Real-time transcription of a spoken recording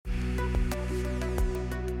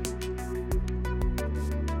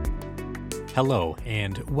Hello,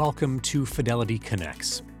 and welcome to Fidelity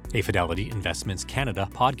Connects, a Fidelity Investments Canada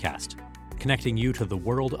podcast, connecting you to the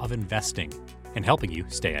world of investing and helping you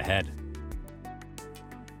stay ahead.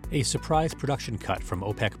 A surprise production cut from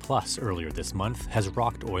OPEC Plus earlier this month has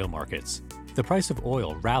rocked oil markets. The price of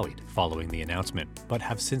oil rallied following the announcement, but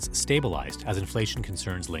have since stabilized as inflation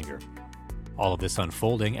concerns linger. All of this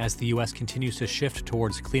unfolding as the U.S. continues to shift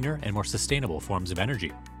towards cleaner and more sustainable forms of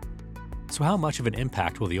energy. So how much of an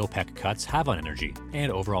impact will the OPEC cuts have on energy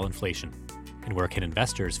and overall inflation? And where can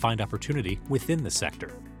investors find opportunity within the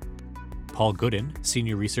sector? Paul Gooden,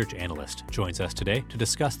 Senior Research Analyst, joins us today to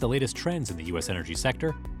discuss the latest trends in the U.S. energy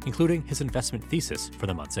sector, including his investment thesis for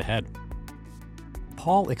the months ahead.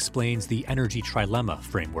 Paul explains the energy trilemma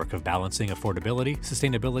framework of balancing affordability,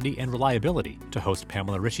 sustainability, and reliability to host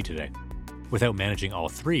Pamela Ritchie today. Without managing all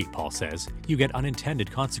three, Paul says, you get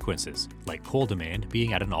unintended consequences, like coal demand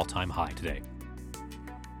being at an all-time high today.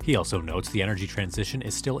 He also notes the energy transition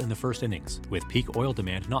is still in the first innings, with peak oil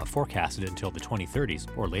demand not forecasted until the 2030s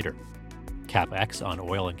or later. CapEx on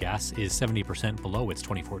oil and gas is 70% below its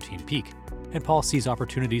 2014 peak, and Paul sees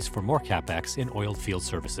opportunities for more CapEx in oil field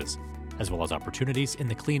services, as well as opportunities in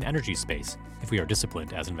the clean energy space if we are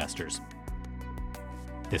disciplined as investors.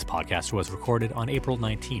 This podcast was recorded on April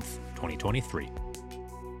 19th, 2023.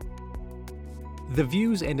 The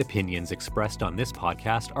views and opinions expressed on this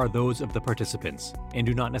podcast are those of the participants and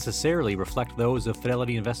do not necessarily reflect those of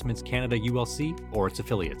Fidelity Investments Canada ULC or its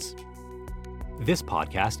affiliates. This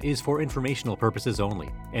podcast is for informational purposes only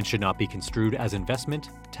and should not be construed as investment,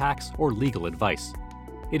 tax, or legal advice.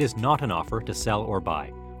 It is not an offer to sell or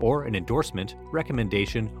buy, or an endorsement,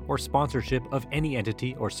 recommendation, or sponsorship of any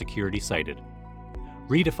entity or security cited.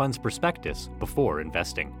 Read a fund's prospectus before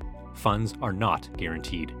investing. Funds are not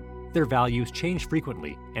guaranteed. Their values change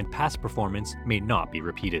frequently, and past performance may not be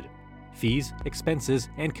repeated. Fees, expenses,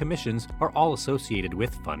 and commissions are all associated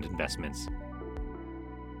with fund investments.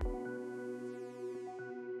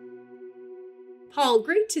 Paul,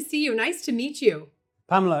 great to see you. Nice to meet you.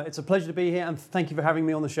 Pamela, it's a pleasure to be here, and thank you for having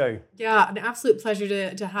me on the show. Yeah, an absolute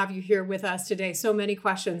pleasure to have you here with us today. So many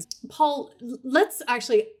questions. Paul, let's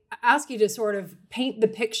actually ask you to sort of paint the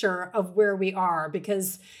picture of where we are,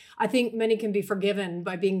 because I think many can be forgiven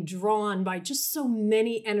by being drawn by just so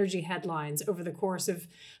many energy headlines over the course of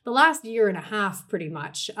the last year and a half, pretty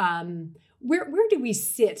much. Where do we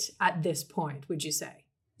sit at this point, would you say?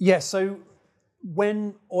 Yeah, so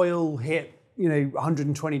when oil hit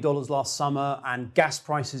 $120 last summer and gas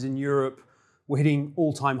prices in Europe were hitting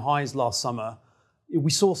all-time highs last summer,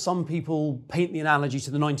 we saw some people paint the analogy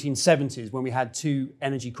to the 1970s when we had two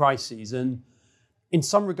energy crises. And in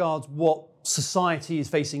some regards, what society is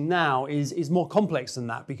facing now is more complex than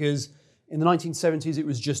that, because in the 1970s, it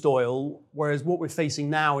was just oil, whereas what we're facing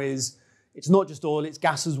now is it's not just oil, it's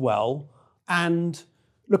gas as well. And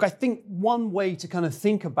look, I think one way to kind of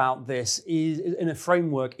think about this is in a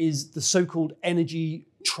framework is the so-called energy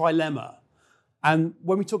trilemma. And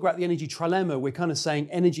when we talk about the energy trilemma, we're kind of saying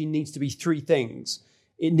energy needs to be three things.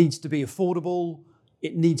 It needs to be affordable,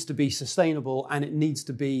 it needs to be sustainable, and it needs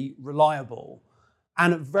to be reliable.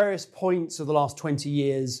 And at various points of the last 20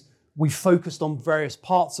 years, we focused on various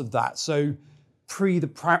parts of that. So pre the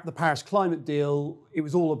Paris climate deal, it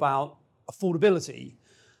was all about affordability.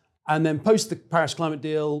 And then post the Paris climate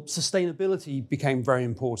deal, sustainability became very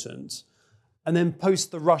important. And then post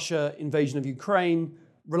the Russia invasion of Ukraine,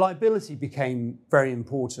 reliability became very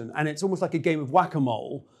important. And it's almost like a game of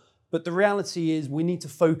whack-a-mole. But the reality is we need to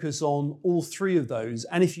focus on all three of those.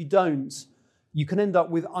 And if you don't, you can end up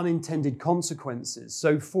with unintended consequences.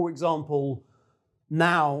 So for example,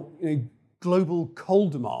 now global coal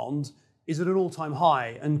demand is at an all-time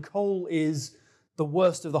high. And coal is the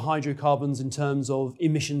worst of the hydrocarbons in terms of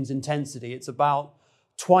emissions intensity. It's about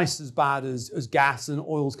twice as bad as gas, and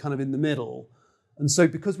oil's kind of in the middle. And so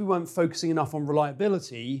because we weren't focusing enough on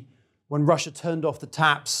reliability, when Russia turned off the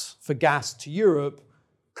taps for gas to Europe,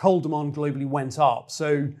 coal demand globally went up.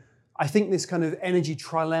 So I think this kind of energy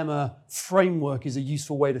trilemma framework is a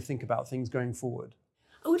useful way to think about things going forward.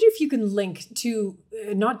 I wonder if you can link to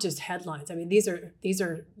not just headlines. I mean, these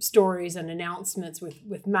are stories and announcements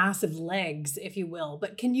with massive legs, if you will.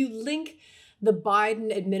 But can you link the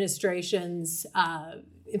Biden administration's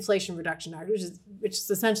Inflation Reduction Act, which is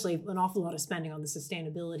essentially an awful lot of spending on the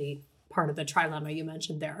sustainability part of the trilemma you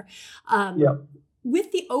mentioned there,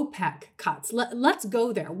 with the OPEC cuts? Let's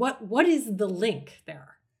go there. What is the link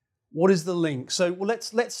there? What is the link? So, well,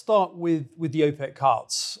 let's start with the OPEC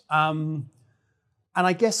cuts. And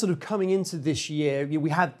I guess sort of coming into this year, we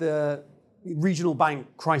had the regional bank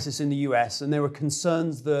crisis in the US, and there were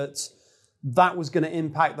concerns that was going to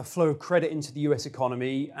impact the flow of credit into the US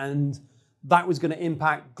economy, and that was going to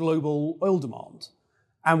impact global oil demand.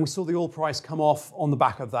 And we saw the oil price come off on the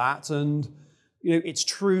back of that. And it's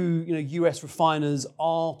true, US refiners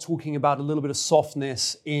are talking about a little bit of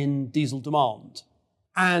softness in diesel demand.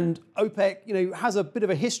 And OPEC, has a bit of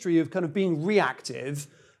a history of kind of being reactive.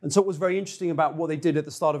 And so what was very interesting about what they did at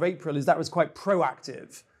the start of April is that was quite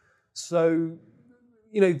proactive. So,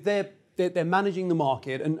 they're managing the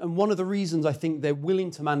market. And one of the reasons I think they're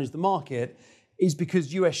willing to manage the market is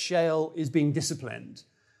because US shale is being disciplined.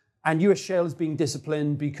 And US shale is being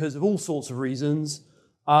disciplined because of all sorts of reasons,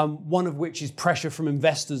 one of which is pressure from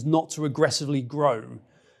investors not to aggressively grow.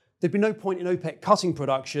 There'd be no point in OPEC cutting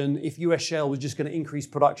production if US shale was just going to increase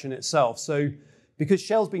production itself. So because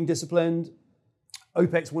shale's being disciplined,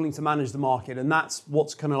 OPEC's willing to manage the market. And that's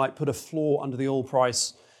what's kind of like put a floor under the oil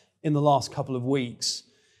price in the last couple of weeks.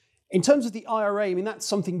 In terms of the IRA, that's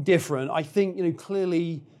something different. I think,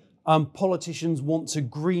 clearly politicians want to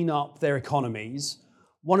green up their economies.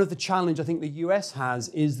 One of the challenges I think the US has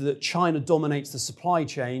is that China dominates the supply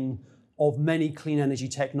chain of many clean energy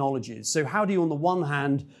technologies. So how do you, on the one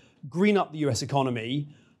hand, green up the US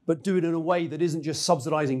economy, but do it in a way that isn't just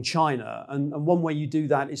subsidizing China? And one way you do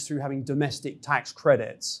that is through having domestic tax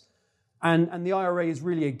credits. And the IRA is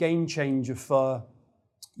really a game changer for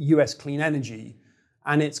US clean energy.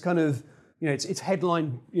 And it's kind of, its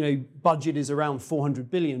headline, budget is around $400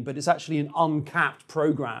 billion, but it's actually an uncapped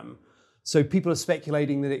program. So people are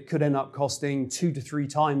speculating that it could end up costing 2 to 3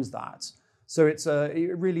 times that. So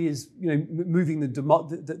it really is, moving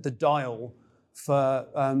the dial for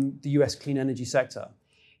the US clean energy sector.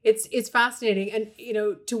 It's fascinating,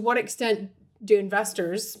 and to what extent do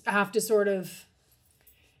investors have to sort of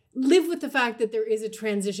live with the fact that there is a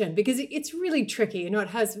transition? Because it's really tricky. It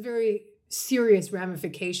has very serious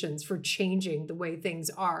ramifications for changing the way things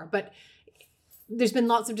are, but there's been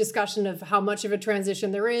lots of discussion of how much of a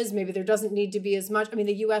transition there is. Maybe there doesn't need to be as much.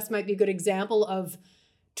 The US might be a good example of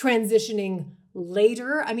transitioning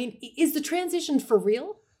later. Is the transition for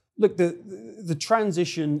real? Look, the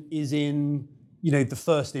transition is in, the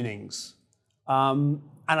first innings. And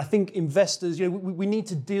I think investors, we need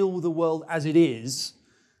to deal with the world as it is,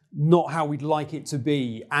 not how we'd like it to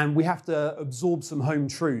be. And we have to absorb some home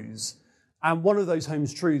truths. And one of those home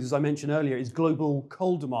truths, as I mentioned earlier, is global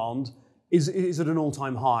coal demand is at an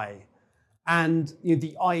all-time high. And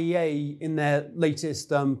the IEA, in their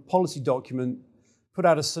latest policy document, put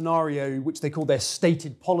out a scenario which they call their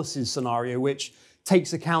stated policies scenario, which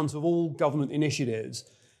takes account of all government initiatives.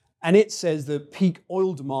 And it says that peak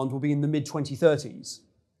oil demand will be in the mid-2030s.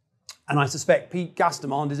 And I suspect peak gas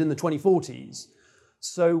demand is in the 2040s.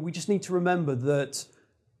 So we just need to remember that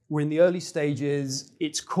we're in the early stages.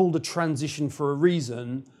 It's called a transition for a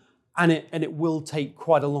reason. And it will take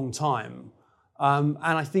quite a long time. And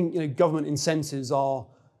I think government incentives are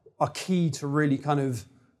key to really kind of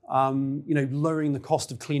lowering the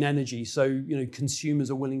cost of clean energy, so consumers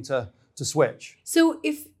are willing to switch. So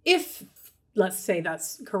if let's say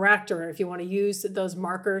that's correct, or if you want to use those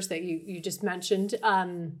markers that you just mentioned,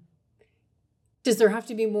 does there have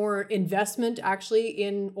to be more investment actually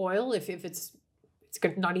in oil if it's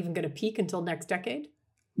not even going to peak until next decade?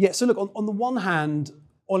 Yeah. So look, on the one hand,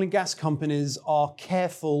 oil and gas companies are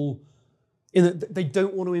careful in that they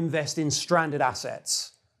don't want to invest in stranded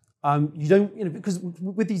assets. Because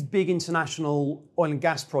with these big international oil and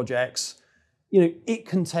gas projects, it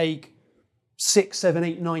can take 6, 7,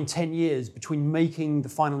 8, 9, 10 years between making the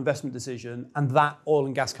final investment decision and that oil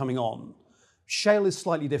and gas coming on. Shale is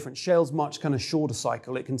slightly different. Shale's much kind of shorter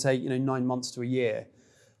cycle. It can take 9 months to a year.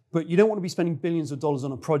 But you don't want to be spending billions of dollars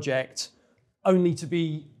on a project only to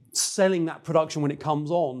be selling that production when it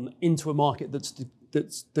comes on into a market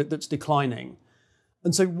that's declining.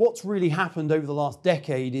 And so what's really happened over the last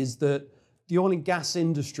decade is that the oil and gas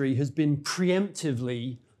industry has been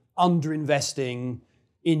preemptively underinvesting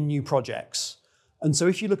in new projects. And so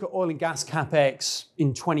if you look at oil and gas capex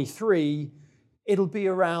in 23, it'll be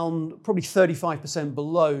around probably 35%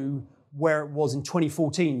 below where it was in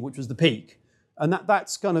 2014, which was the peak. And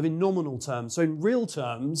that's kind of in nominal terms. So in real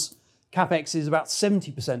terms, capex is about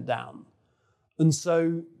 70% down. And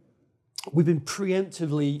so we've been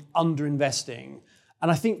preemptively underinvesting.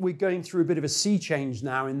 And I think we're going through a bit of a sea change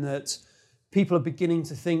now in that people are beginning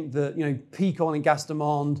to think that, peak oil and gas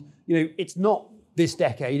demand, it's not this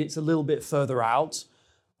decade, it's a little bit further out.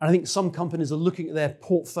 And I think some companies are looking at their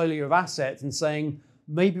portfolio of assets and saying,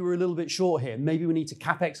 maybe we're a little bit short here. Maybe we need to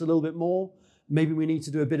capex a little bit more. Maybe we need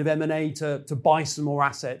to do a bit of M&A to buy some more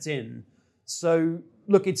assets in. So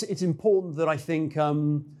look, it's important that I think,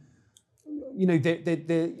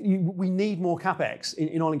 we need more capex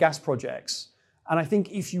in oil and gas projects. And I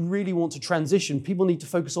think if you really want to transition, people need to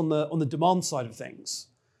focus on the demand side of things.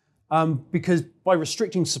 Because by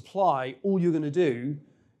restricting supply, all you're going to do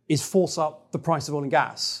is force up the price of oil and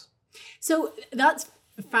gas. So that's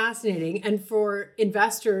fascinating. And for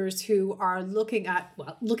investors who are looking at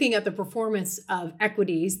the performance of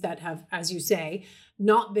equities that have, as you say,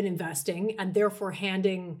 not been investing and therefore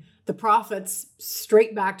handing the profits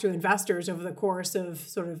straight back to investors over the course of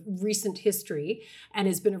sort of recent history, and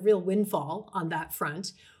has been a real windfall on that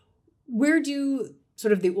front. Where do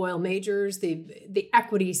sort of the oil majors, the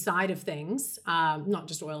equity side of things, not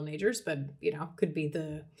just oil majors, but could be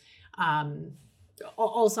the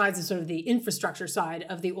all sides of sort of the infrastructure side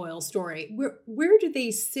of the oil story. Where do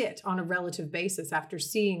they sit on a relative basis after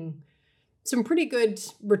seeing some pretty good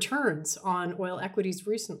returns on oil equities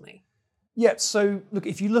recently? Yeah, so look,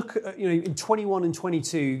 if you look at, in 21 and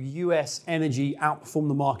 22, US energy outperformed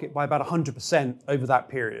the market by about 100% over that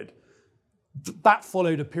period. That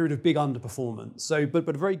followed a period of big underperformance. So, but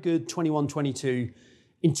a very good 21, 22.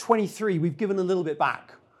 In 23, we've given a little bit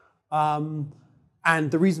back.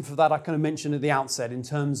 And the reason for that I kind of mentioned at the outset in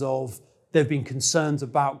terms of there have been concerns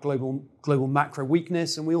about global macro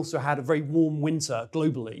weakness, and we also had a very warm winter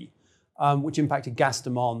globally, which impacted gas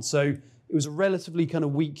demand. So it was a relatively kind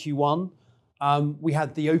of weak Q1. We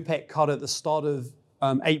had the OPEC cut at the start of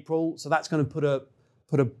April, so that's going to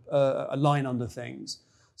put a line under things.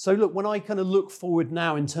 So look, when I kind of look forward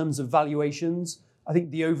now in terms of valuations, I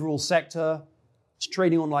think the overall sector is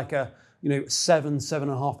trading on like a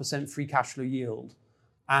 7.5% free cash flow yield.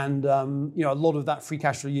 And a lot of that free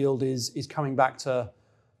cash flow yield is coming back to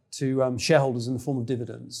shareholders in the form of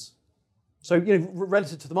dividends. So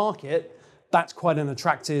relative to the market, that's quite an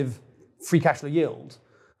attractive free cash flow yield.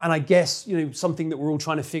 And I guess something that we're all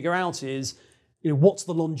trying to figure out is what's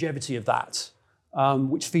the longevity of that,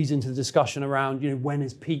 which feeds into the discussion around when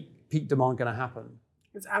is peak demand going to happen.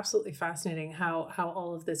 It's absolutely fascinating how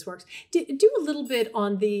all of this works. Do a little bit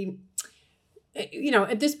on the,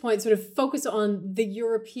 at this point, sort of focus on the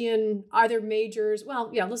European, either majors,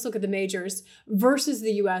 let's look at the majors versus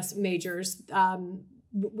the US majors.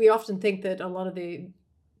 We often think that a lot of the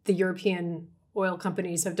European oil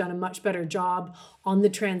companies have done a much better job on the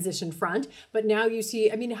transition front. But now you see,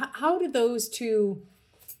 how do those two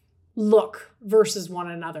look versus one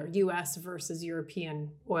another, US versus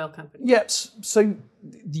European oil companies? Yes. So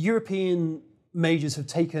the European majors have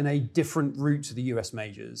taken a different route to the US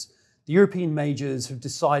majors. The European majors have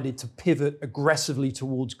decided to pivot aggressively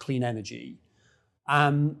towards clean energy.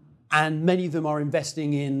 And many of them are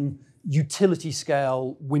investing in utility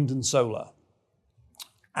scale wind and solar.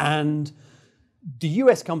 And the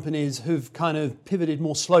US companies have kind of pivoted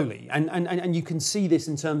more slowly. And you can see this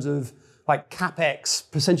in terms of like CapEx,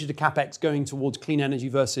 percentage of CapEx going towards clean energy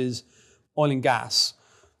versus oil and gas.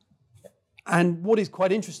 And what is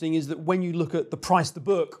quite interesting is that when you look at the price to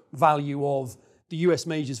book value of the US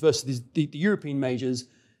majors versus the European majors,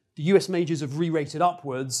 the US majors have re-rated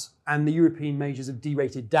upwards and the European majors have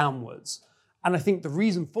de-rated downwards. And I think the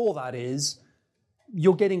reason for that is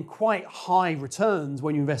you're getting quite high returns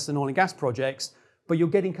when you invest in oil and gas projects, but you're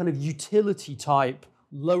getting kind of utility type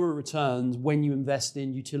lower returns when you invest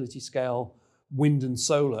in utility scale wind and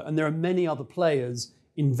solar. And there are many other players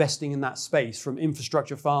investing in that space, from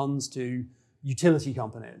infrastructure funds to utility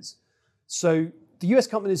companies. So the US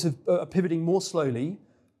companies are pivoting more slowly,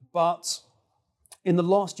 but in the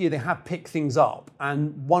last year they have picked things up.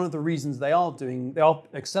 And one of the reasons they are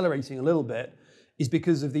accelerating a little bit is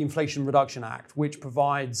because of the Inflation Reduction Act, which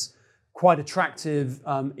provides quite attractive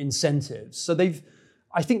incentives. So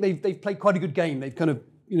I think they've played quite a good game. They've kind of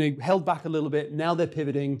held back a little bit. Now they're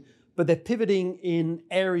pivoting, but they're pivoting in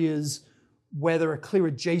areas where there are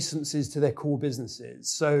clear adjacencies to their core businesses.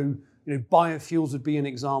 So biofuels would be an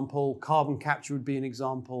example, carbon capture would be an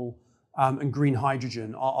example, and green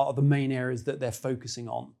hydrogen are the main areas that they're focusing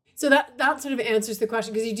on. So that sort of answers the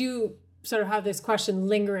question, because you do sort of have this question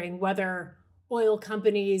lingering whether oil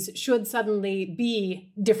companies should suddenly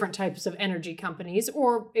be different types of energy companies,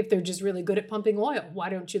 or if they're just really good at pumping oil, why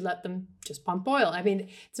don't you let them just pump oil?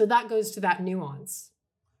 So that goes to that nuance.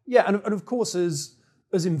 Yeah, and of course, as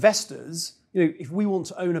investors, if we want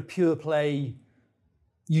to own a pure play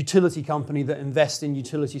utility company that invests in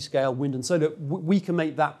utility scale wind and solar, we can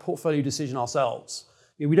make that portfolio decision ourselves.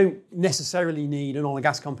 We don't necessarily need an oil and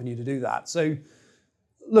gas company to do that. So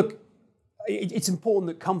look, it's important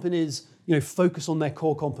that companies focus on their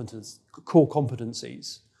core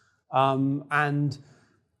competencies, and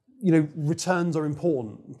returns are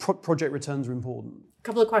important. Project returns are important. A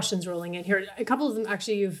couple of questions rolling in here. A couple of them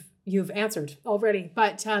actually you've answered already.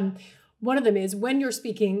 But One of them is, when you're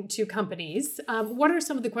speaking to companies, what are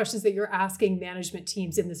some of the questions that you're asking management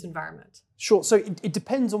teams in this environment? Sure. So it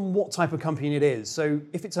depends on what type of company it is. So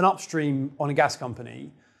if it's an upstream oil and gas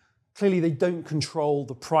company, clearly they don't control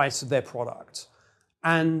the price of their product.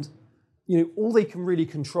 And all they can really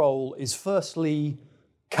control is firstly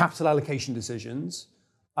capital allocation decisions,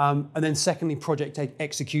 and then secondly project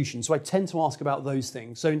execution. So I tend to ask about those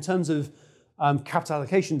things. So in terms of capital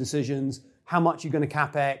allocation decisions, how much you're going to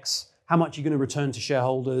CapEx, how much you're going to return to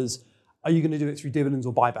shareholders, are you going to do it through dividends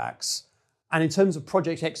or buybacks? And in terms of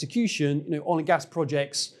project execution, oil and gas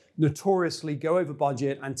projects notoriously go over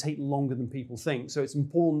budget and take longer than people think. So it's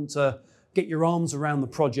important to get your arms around the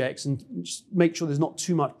projects and just make sure there's not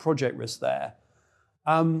too much project risk there.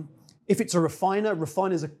 If it's a refiner,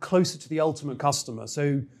 refiners are closer to the ultimate customer.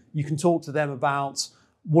 So you can talk to them about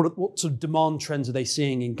what sort of demand trends are they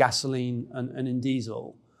seeing in gasoline and in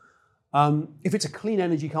diesel. If it's a clean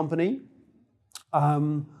energy company,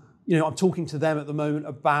 I'm talking to them at the moment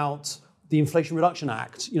about the Inflation Reduction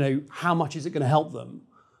Act. How much is it going to help them?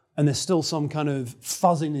 And there's still some kind of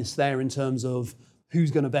fuzziness there in terms of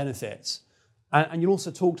who's going to benefit. And you'll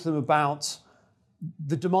also talk to them about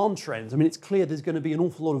the demand trends. I mean, it's clear there's going to be an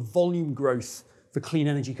awful lot of volume growth for clean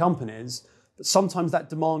energy companies, but sometimes that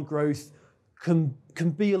demand growth can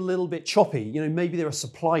be a little bit choppy. Maybe there are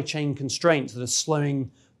supply chain constraints that are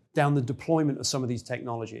slowing down the deployment of some of these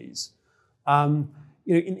technologies. In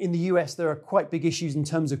the US, there are quite big issues in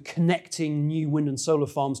terms of connecting new wind and solar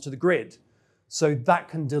farms to the grid. So that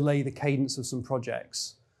can delay the cadence of some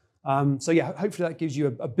projects. Hopefully that gives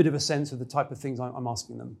you a bit of a sense of the type of things I'm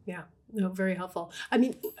asking them. Yeah, no, very helpful. I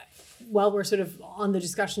mean, while we're sort of on the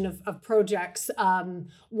discussion of projects,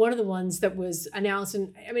 one of the ones that was announced,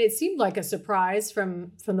 and I mean, it seemed like a surprise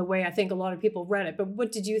from the way I think a lot of people read it, but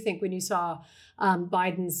what did you think when you saw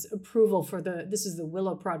Biden's approval for this is the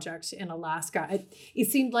Willow project in Alaska?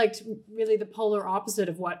 It seemed like really the polar opposite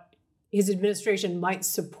of what his administration might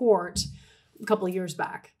support a couple of years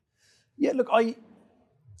back. Yeah, look, I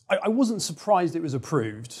wasn't surprised it was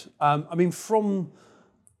approved. I mean, from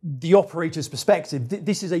the operator's perspective,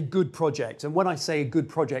 this is a good project. And when I say a good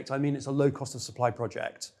project, I mean it's a low cost of supply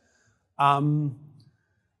project. And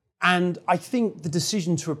I think the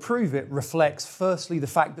decision to approve it reflects, firstly, the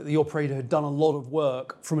fact that the operator had done a lot of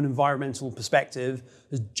work from an environmental perspective,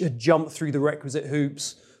 had jumped through the requisite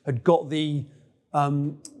hoops, had got the sort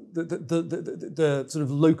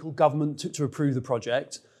of local government to approve the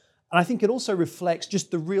project. And I think it also reflects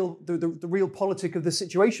just the real politic of the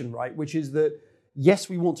situation, right? Which is that, yes,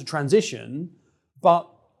 we want to transition, but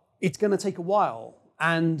it's going to take a while.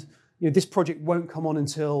 And this project won't come on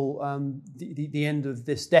until the end of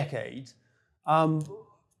this decade. Peak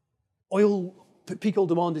oil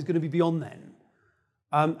demand is going to be beyond then.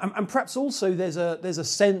 And perhaps also there's a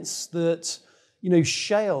sense that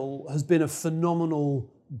shale has been a phenomenal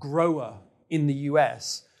grower in the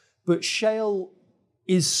US, but shale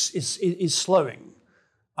is slowing.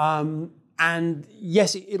 And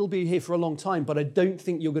yes, it'll be here for a long time, but I don't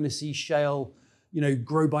think you're going to see shale,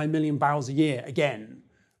 grow by 1 million barrels a year again.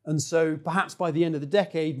 And so perhaps by the end of the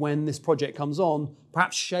decade, when this project comes on,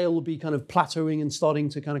 perhaps shale will be kind of plateauing and starting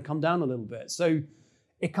to kind of come down a little bit. So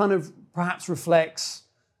it kind of perhaps reflects,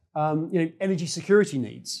 energy security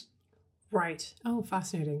needs. Right. Oh,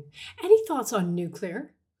 fascinating. Any thoughts on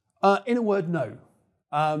nuclear? In a word, no.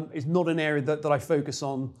 It's not an area that I focus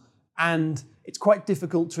on. And it's quite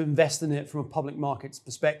difficult to invest in it from a public markets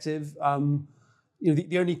perspective.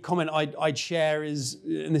 The only comment I'd share is,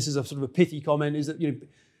 and this is a sort of a pithy comment, is that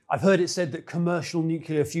I've heard it said that commercial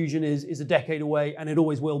nuclear fusion is a decade away, and it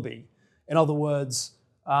always will be. In other words,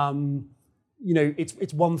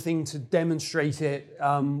 it's one thing to demonstrate it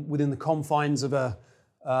within the confines of a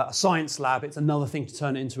science lab. It's another thing to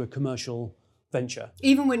turn it into a commercial venture.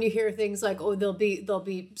 Even when you hear things like, oh, there'll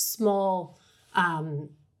be small, what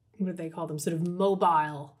do they call them? Sort of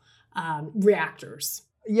mobile reactors.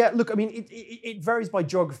 Yeah, look, I mean, it varies by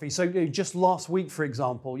geography. So just last week, for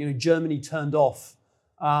example, Germany turned off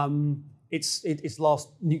its last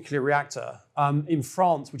nuclear reactor. In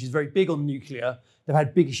France, which is very big on nuclear, they've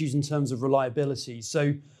had big issues in terms of reliability.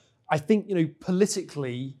 So I think,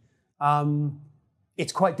 politically,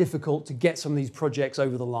 it's quite difficult to get some of these projects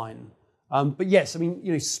over the line. But yes, I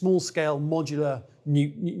mean, small scale modular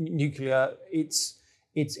nuclear, it's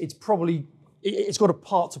got a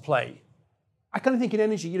part to play. I kind of think in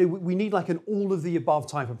energy, we need like an all of the above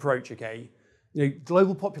type approach, okay?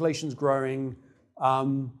 Global population's growing,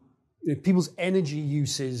 people's energy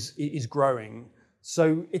use is growing.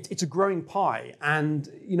 So it's a growing pie. And,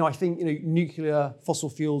 I think, nuclear, fossil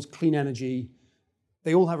fuels, clean energy,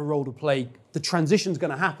 They all have a role to play. The transition's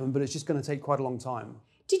going to happen, but it's just going to take quite a long time.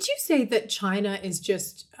 Did you say that China is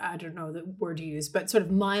just, I don't know the word to use, but sort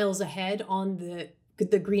of miles ahead on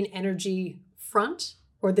the green energy front,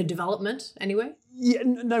 or the development anyway? Yeah,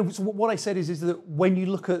 no, so what I said is that when you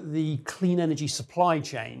look at the clean energy supply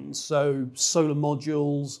chain, so solar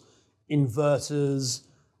modules, inverters,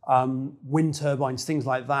 wind turbines, things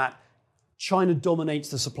like that, China dominates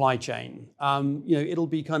the supply chain. It'll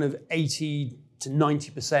be kind of 80 to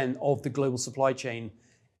 90% of the global supply chain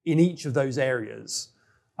in each of those areas.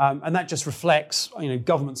 And that just reflects,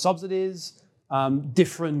 government subsidies,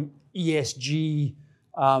 different ESG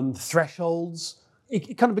thresholds.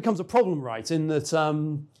 It kind of becomes a problem, right? In that,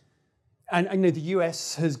 and the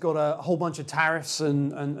US has got a whole bunch of tariffs and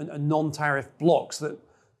non-tariff blocks that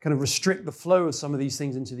kind of restrict the flow of some of these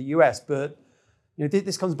things into the US. But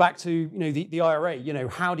this comes back to the IRA.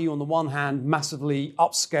 How do you, on the one hand, massively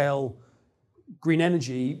upscale green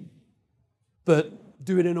energy, but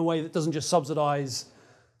do it in a way that doesn't just subsidize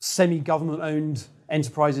semi-government-owned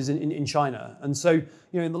enterprises in China? And so,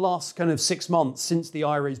 in the last kind of 6 months since the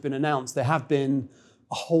IRA has been announced, there have been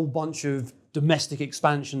a whole bunch of domestic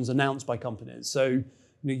expansions announced by companies. So,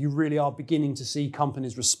 you really are beginning to see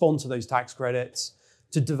companies respond to those tax credits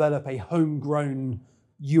to develop a homegrown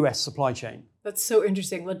US supply chain. That's so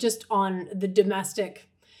interesting. Well, just on the domestic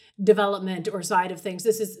development or side of things,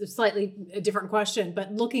 this is slightly a different question,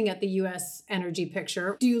 but looking at the US energy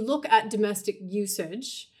picture, do you look at domestic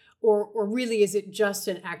usage, or really is it just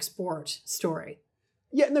an export story?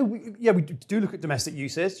 Yeah, no, we do look at domestic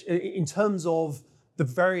usage. In terms of the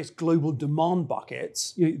various global demand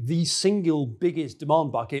buckets, the single biggest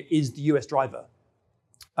demand bucket is the US driver.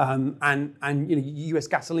 And US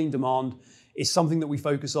gasoline demand is something that we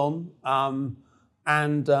focus on.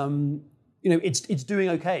 It's doing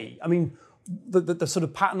okay. I mean, the sort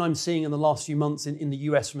of pattern I'm seeing in the last few months in the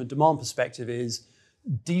US from a demand perspective is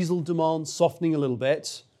diesel demand softening a little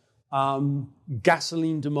bit,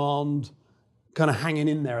 gasoline demand kind of hanging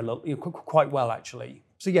in there a little, quite well actually.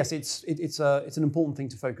 So yes, it's an important thing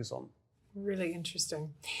to focus on. Really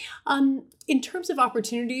interesting. In terms of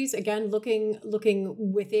opportunities, again, looking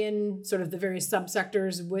within sort of the various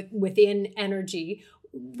subsectors within energy,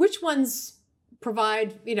 which ones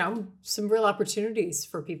provide, some real opportunities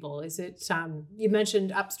for people? Is it, you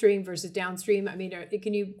mentioned upstream versus downstream. I mean,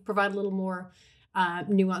 can you provide a little more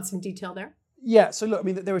nuance and detail there? Yeah, so look, I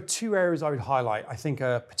mean, there are two areas I would highlight I think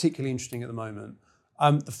are particularly interesting at the moment.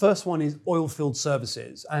 The first one is oil field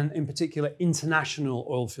services, and in particular, international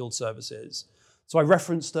oil field services. So I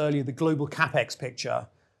referenced earlier the global CapEx picture,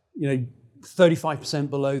 35%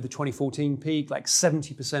 below the 2014 peak, like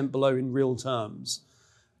 70% below in real terms.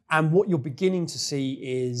 And what you're beginning to see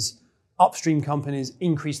is upstream companies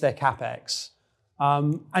increase their CapEx.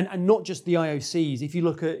 And not just the IOCs. If you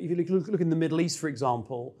look in the Middle East, for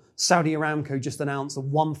example, Saudi Aramco just announced a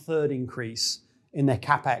 1/3 increase in their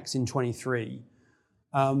CapEx in 23.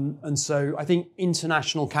 And so I think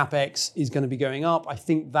international CapEx is going to be going up. I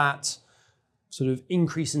think that sort of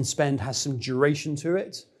increase in spend has some duration to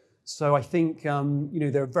it. So I think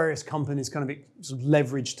there are various companies kind of sort of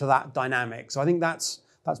leveraged to that dynamic. So I think that's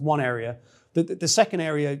one area. The second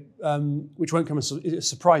area, which won't come as a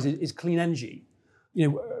surprise, is clean energy.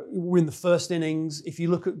 We're in the first innings. If you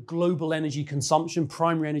look at global energy consumption,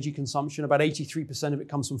 primary energy consumption, about 83% of it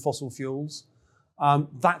comes from fossil fuels.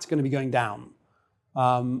 That's going to be going down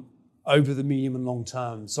over the medium and long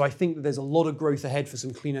term. So I think that there's a lot of growth ahead for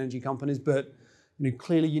some clean energy companies, but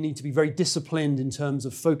clearly you need to be very disciplined in terms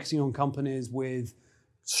of focusing on companies with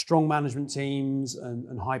strong management teams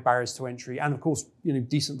and high barriers to entry, and of course,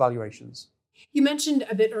 decent valuations. You mentioned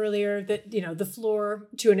a bit earlier that, the floor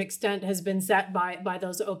to an extent has been set by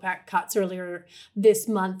those OPEC cuts earlier this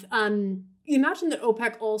month. You imagine that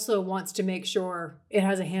OPEC also wants to make sure it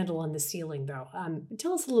has a handle on the ceiling, though.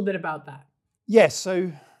 Tell us a little bit about that. Yes,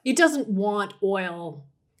 so it doesn't want oil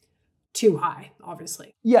too high,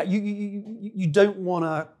 obviously. Yeah, you don't want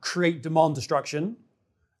to create demand destruction,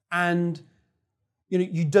 and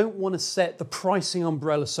you don't want to set the pricing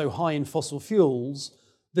umbrella so high in fossil fuels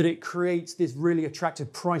that it creates this really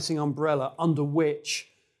attractive pricing umbrella under which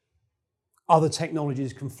other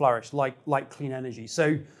technologies can flourish, like clean energy.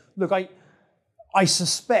 So, look, I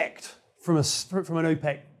suspect from an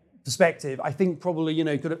OPEC perspective, I think probably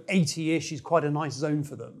kind of 80-ish is quite a nice zone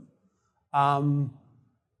for them.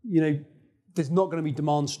 There's not going to be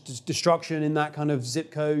demand destruction in that kind of zip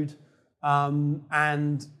code,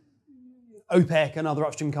 and OPEC and other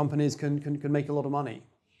upstream companies can make a lot of money.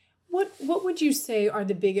 What would you say are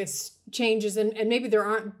the biggest changes, and maybe there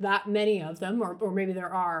aren't that many of them, or maybe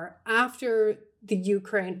there are, after the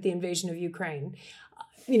invasion of Ukraine?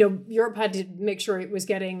 Europe had to make sure it was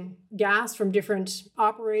getting gas from different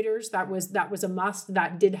operators. That was a must.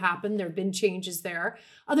 That did happen. There have been changes there.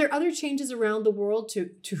 Are there other changes around the world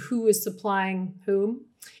to who is supplying whom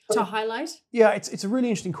to highlight? Yeah, it's a really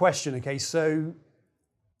interesting question. Okay, so,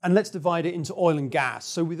 and let's divide it into oil and gas.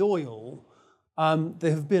 So with oil,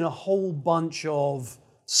 there have been a whole bunch of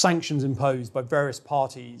sanctions imposed by various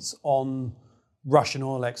parties on Russian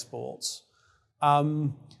oil exports.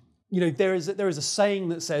 There is a saying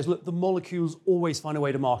that says, look, the molecules always find a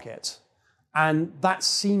way to market. And that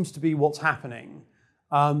seems to be what's happening.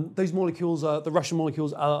 Those molecules, the Russian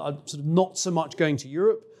molecules, are sort of not so much going to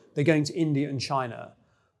Europe, they're going to India and China.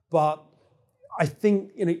 But I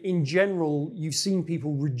think in general, you've seen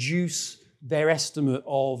people reduce their estimate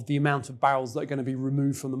of the amount of barrels that are going to be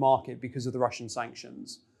removed from the market because of the Russian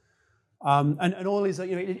sanctions. And oil is,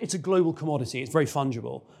 it's a global commodity. It's very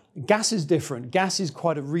fungible. Gas is different. Gas is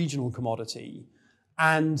quite a regional commodity.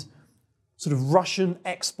 And sort of Russian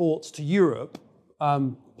exports to Europe,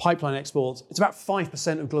 pipeline exports, it's about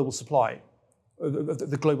 5% of global supply, of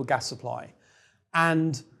the global gas supply.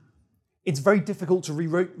 And it's very difficult to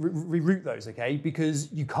reroute those, okay?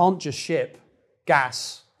 Because you can't just ship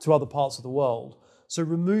gas to other parts of the world. So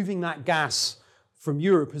removing that gas from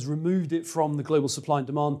Europe has removed it from the global supply and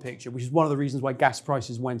demand picture, which is one of the reasons why gas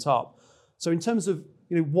prices went up. So in terms of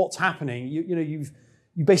what's happening, you've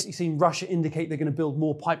basically seen Russia indicate they're going to build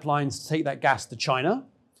more pipelines to take that gas to China,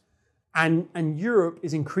 and Europe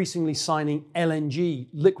is increasingly signing LNG,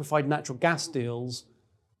 liquefied natural gas deals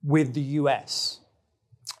with the US.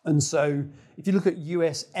 And so if you look at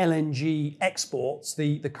US LNG exports,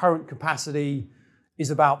 the current capacity is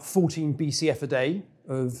about 14 BCF a day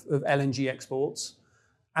of LNG exports.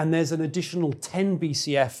 And there's an additional 10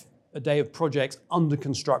 BCF a day of projects under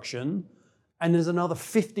construction. And there's another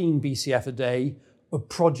 15 BCF a day of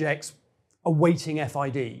projects awaiting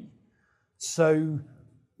FID. So,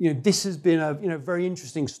 this has been a very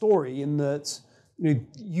interesting story in that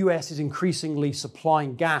US is increasingly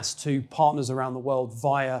supplying gas to partners around the world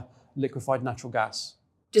via liquefied natural gas.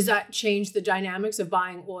 Does that change the dynamics of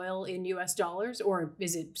buying oil in US dollars, or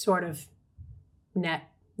is it sort of net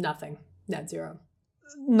zero?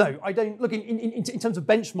 No, I don't. Look, in terms of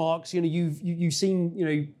benchmarks, you've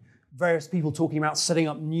seen various people talking about setting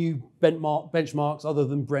up new benchmarks other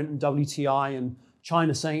than Brent and WTI, and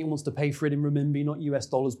China saying it wants to pay for it in renminbi, not US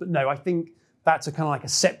dollars. But no, I think that's a kind of like a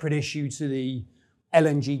separate issue to the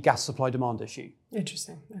LNG gas supply demand issue.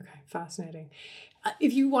 Interesting. Okay, fascinating.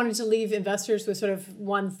 If you wanted to leave investors with sort of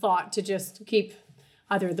one thought to just keep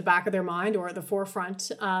either at the back of their mind or at the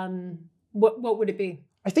forefront, what would it be?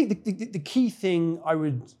 I think the key thing I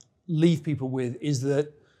would leave people with is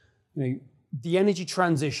that the energy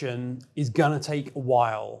transition is going to take a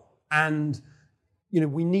while, and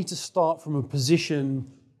we need to start from a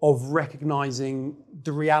position of recognizing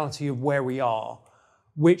the reality of where we are,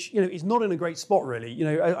 which is not in a great spot really.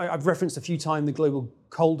 I've referenced a few times the global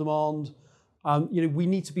coal demand. We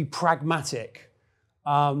need to be pragmatic.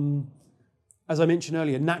 As I mentioned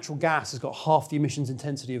earlier, natural gas has got half the emissions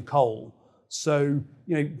intensity of coal. So,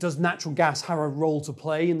 does natural gas have a role to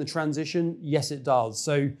play in the transition? Yes, it does.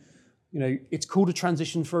 So, it's called a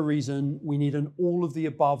transition for a reason. We need an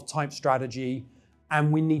all-of-the-above type strategy,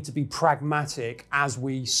 and we need to be pragmatic as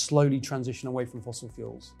we slowly transition away from fossil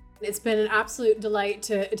fuels. It's been an absolute delight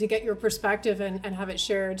to get your perspective and have it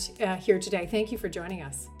shared here today. Thank you for joining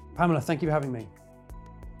us. Pamela, thank you for having me.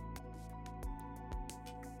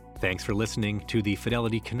 Thanks for listening to the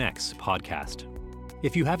Fidelity Connects podcast.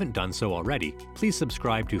 If you haven't done so already, please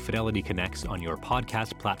subscribe to Fidelity Connects on your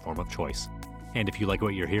podcast platform of choice. And if you like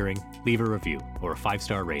what you're hearing, leave a review or a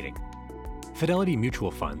 5-star rating. Fidelity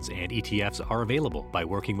mutual funds and ETFs are available by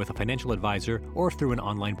working with a financial advisor or through an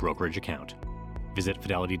online brokerage account. Visit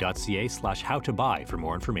fidelity.ca/howtobuy for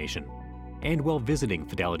more information. And while visiting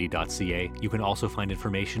fidelity.ca, you can also find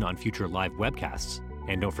information on future live webcasts.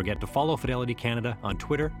 And don't forget to follow Fidelity Canada on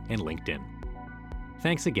Twitter and LinkedIn.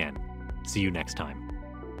 Thanks again. See you next time.